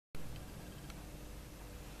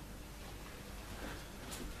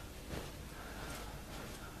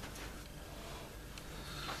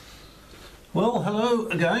Well, hello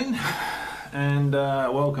again, and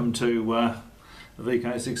welcome to the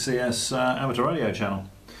VK6CS amateur radio channel.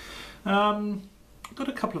 I've got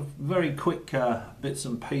a couple of very quick bits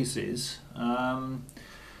and pieces. I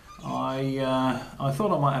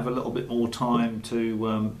thought I might have a little bit more time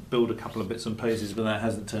to build a couple of bits and pieces, but that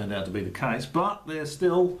hasn't turned out to be the case. But they're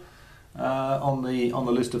still on the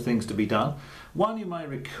list of things to be done. One you may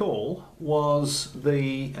recall was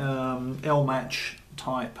the L Match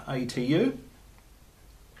type ATU,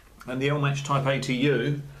 and the L Match type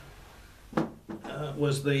ATU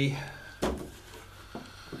was the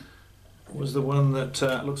one that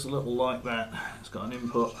looks a little like that. It's got an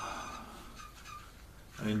input,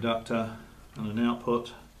 an inductor, and an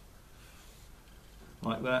output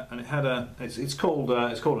like that, and it had a. It's called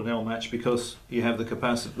an L Match because you have the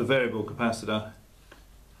capacitor, the variable capacitor.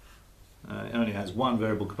 It only has one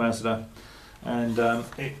variable capacitor, and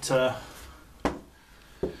it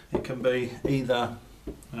can be either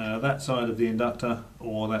that side of the inductor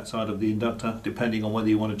or that side of the inductor, depending on whether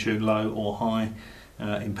you want to tune low or high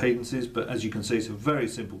impedances. But as you can see, it's a very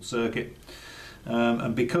simple circuit,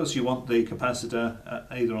 and because you want the capacitor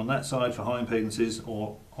either on that side for high impedances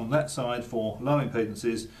or on that side for low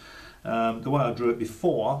impedances, the way I drew it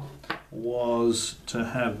before was to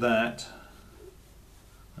have that.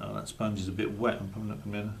 Oh, that sponge is a bit wet. I'm probably not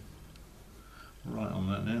going to be right on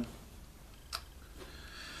that now.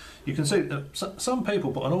 You can see that some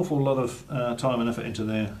people put an awful lot of time and effort into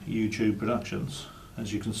their YouTube productions,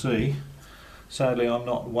 as you can see. Sadly, I'm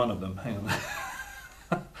not one of them. Hang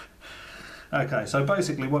on. Okay, so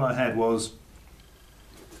basically what I had was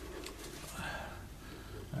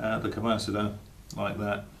the capacitor like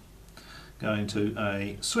that going to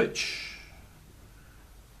a switch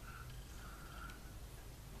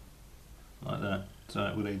like that. So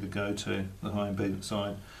it would either go to the high impedance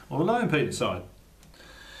side or the low impedance side.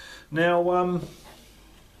 Now,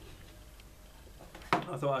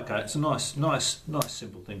 I thought, okay, it's a nice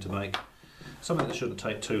simple thing to make, something that shouldn't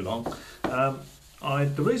take too long.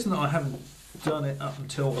 The reason that I haven't done it up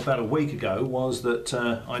until about a week ago was that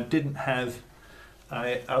I didn't have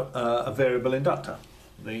a variable inductor.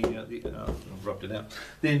 I've rubbed it out.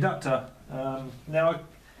 The inductor. Now, I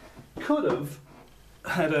could have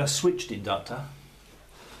had a switched inductor,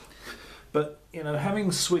 but you know, having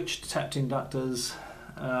switched tapped inductors,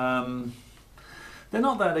 they're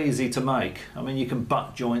not that easy to make. I mean, you can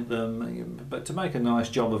butt joint them, but to make a nice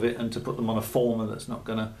job of it and to put them on a former that's not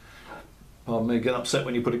going to, pardon me, get upset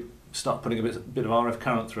when you start putting a bit of RF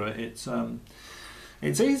current through it,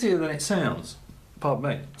 it's easier than it sounds. Pardon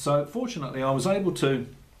me. So fortunately, I was able to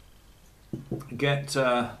get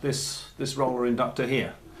this roller inductor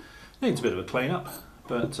here. Needs a bit of a clean up,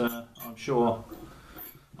 but I'm sure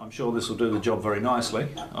this will do the job very nicely.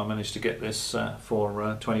 I managed to get this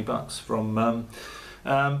for 20 bucks from.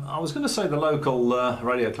 I was going to say the local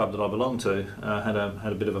radio club that I belong to had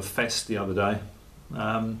a bit of a fest the other day,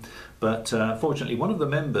 but fortunately one of the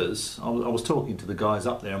members, I was talking to the guys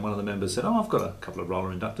up there, and one of the members said, "Oh, I've got a couple of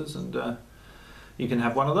roller inductors, and you can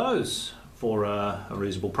have one of those for a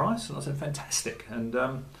reasonable price." And I said, "Fantastic!" And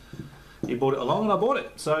he brought it along, and I bought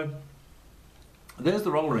it. So there's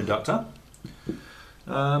the roller inductor.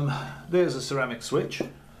 There's a ceramic switch.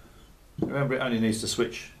 Remember, it only needs to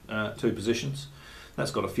switch 2 positions.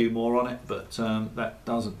 That's got a few more on it, but that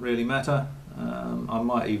doesn't really matter. I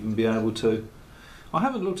might even be able to, I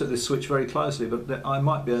haven't looked at this switch very closely, but I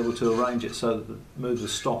might be able to arrange it so that it moves a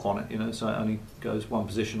stop on it, you know, so it only goes one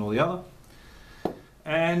position or the other.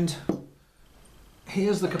 And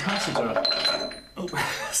here's the capacitor. Oh,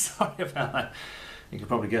 sorry about that. You can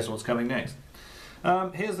probably guess what's coming next.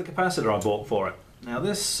 Here's the capacitor I bought for it. Now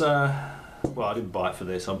this, well, I didn't buy it for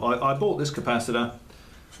this. I bought this capacitor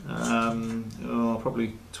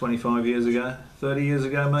probably 25 years ago, 30 years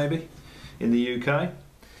ago maybe, in the UK,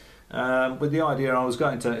 with the idea I was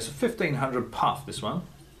going to, it's a 1500 puff, this one.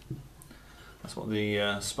 That's what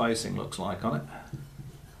the spacing looks like on it.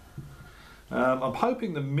 I'm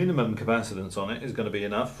hoping the minimum capacitance on it is going to be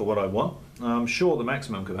enough for what I want. I'm sure the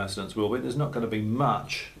maximum capacitance will be. There's not going to be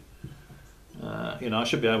much. You know, I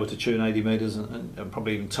should be able to tune 80 metres and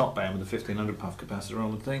probably even top band with a 1500 puff capacitor, I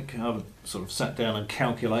would think. I haven't sort of sat down and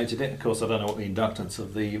calculated it. Of course, I don't know what the inductance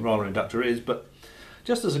of the roller inductor is, but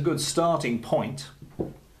just as a good starting point,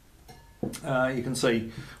 you can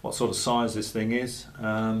see what sort of size this thing is.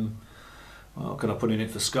 Well, can I put in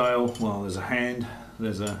it for scale? Well, there's a hand,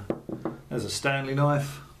 there's a Stanley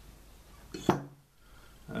knife,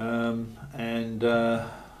 and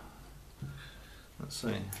let's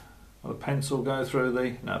see. Will a pencil go through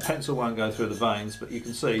the? No, a pencil won't go through the veins, but you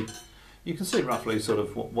can see you can see roughly sort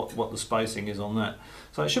of what the spacing is on that.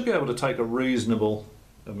 So it should be able to take a reasonable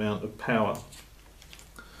amount of power.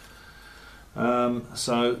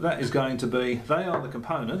 So that is going to be, they are the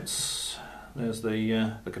components. There's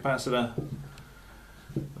the capacitor,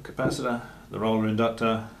 the roller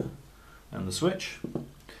inductor, and the switch.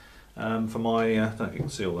 For my, I don't know if you can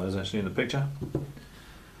see all those actually in the picture.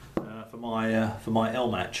 For my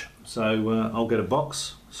L Match. So I'll get a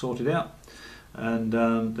box sorted out, and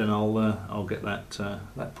then I'll get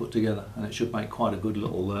that put together, and it should make quite a good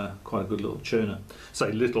little tuner.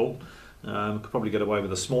 Say little. Could probably get away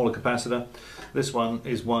with a smaller capacitor. This one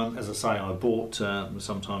is one, as I say, I bought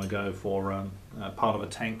some time ago for part of a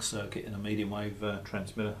tank circuit in a medium wave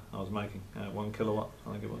transmitter I was making, 1 kilowatt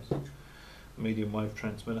I think it was, a medium wave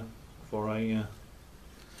transmitter for a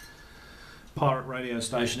pirate radio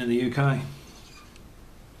station in the UK.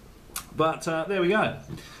 But there we go.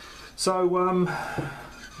 So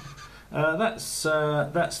that's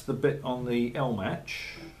the bit on the L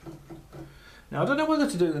Match. Now I don't know whether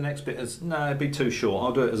to do the next bit as, no, it'd be too short.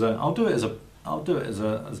 I'll do it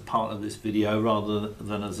as part of this video rather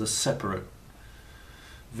than as a separate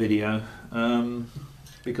video,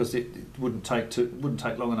 because it wouldn't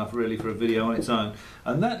take long enough really for a video on its own.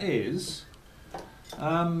 And that is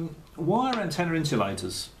wire antenna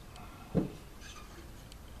insulators.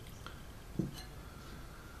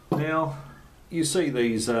 Now you see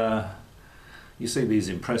these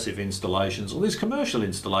impressive installations, or these commercial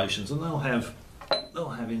installations, and they'll have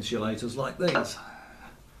insulators like these,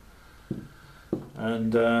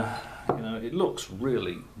 and you know, it looks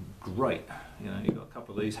really great. You know, you've got a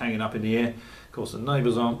couple of these hanging up in the air. Of course, the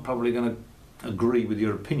neighbours aren't probably going to agree with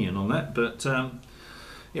your opinion on that, but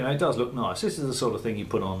you know, it does look nice. This is the sort of thing you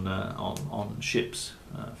put on ships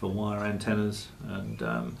for wire antennas, and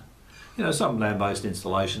you know, some land-based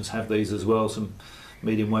installations have these as well. Some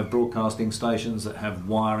medium wave broadcasting stations that have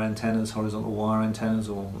wire antennas, horizontal wire antennas,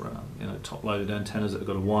 or you know, top-loaded antennas that have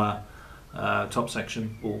got a wire top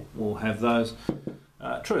section will have those.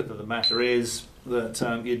 Truth of the matter is that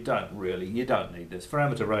you don't need this for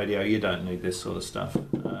amateur radio. You don't need this sort of stuff.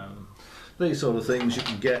 These sort of things you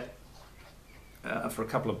can get for a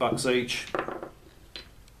couple of bucks each.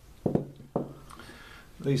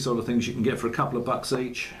 These sort of things you can get for a couple of bucks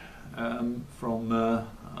each from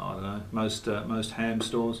I don't know, most ham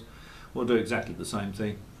stores will do exactly the same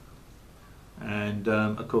thing. And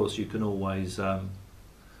of course you can always have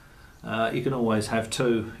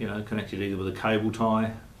two, you know, connected either with a cable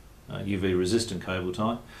tie, UV resistant cable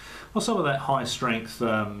tie, or some of that high strength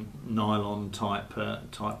nylon type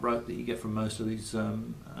rope that you get from most of these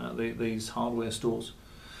hardware stores.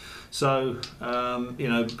 So you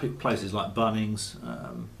know, places like Bunnings,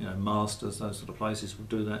 you know, Masters, those sort of places will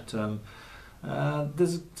do that.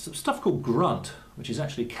 There's some stuff called grunt, which is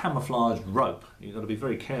actually camouflaged rope. You've got to be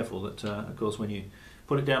very careful that, of course, when you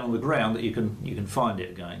put it down on the ground, that you can find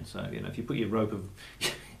it again. So you know, if you put your roll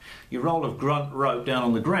of grunt rope down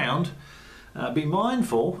on the ground, be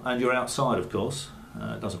mindful, and you're outside, of course.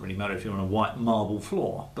 It doesn't really matter if you're on a white marble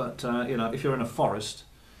floor, but you know, if you're in a forest,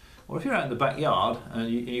 or if you're out in the backyard and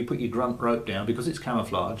you put your grunt rope down, because it's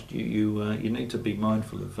camouflaged, you need to be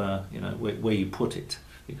mindful of you know, where you put it,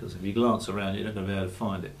 because if you glance around you're not going to be able to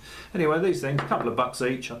find it. Anyway, these things, a couple of bucks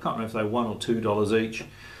each. I can't remember if they're $1 or $2 each,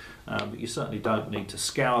 but you certainly don't need to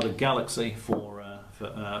scour the galaxy for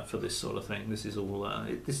this sort of thing. This is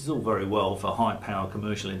all very well for high power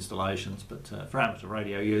commercial installations, but for amateur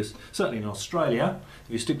radio use, certainly in Australia,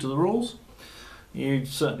 if you stick to the rules, you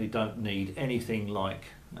certainly don't need anything like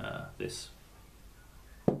this.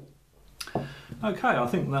 Okay, I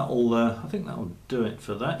think that'll do it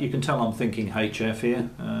for that. You can tell I'm thinking HF here,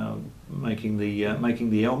 making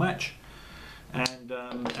the L Match, and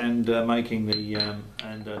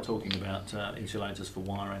talking about insulators for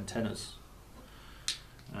wire antennas.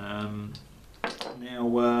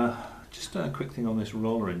 Now, just a quick thing on this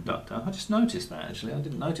roller inductor. I just noticed that actually. I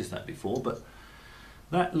didn't notice that before, but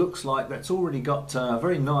that looks like that's already got a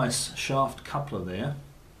very nice shaft coupler there,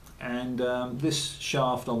 and this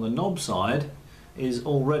shaft on the knob side is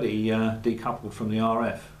already decoupled from the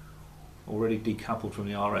RF.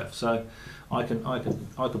 So I could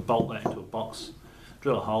bolt that into a box,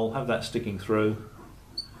 drill a hole, have that sticking through,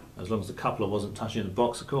 as long as the coupler wasn't touching the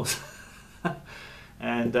box, of course,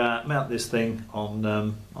 and mount this thing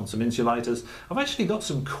on some insulators. I've actually got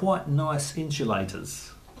some quite nice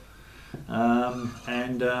insulators,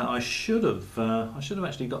 and I should have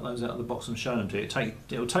actually got those out of the box and shown them to you.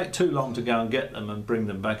 It'll take too long to go and get them and bring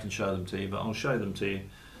them back and show them to you, but I'll show them to you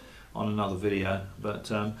on another video.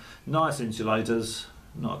 But nice insulators,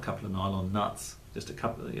 not a couple of nylon nuts, just a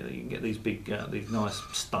couple of, you can get these big, these nice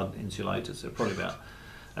stud insulators. They're probably about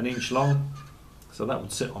 1 inch long, so that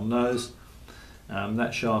would sit on those.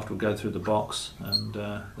 That shaft will go through the box, and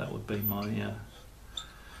that would be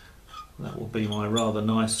my rather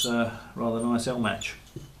nice L Match.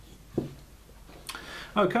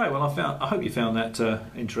 Okay, well I hope you found that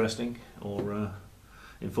interesting or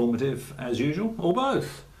informative as usual, or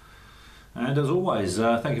both. And as always,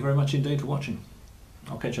 thank you very much indeed for watching.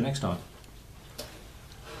 I'll catch you next time.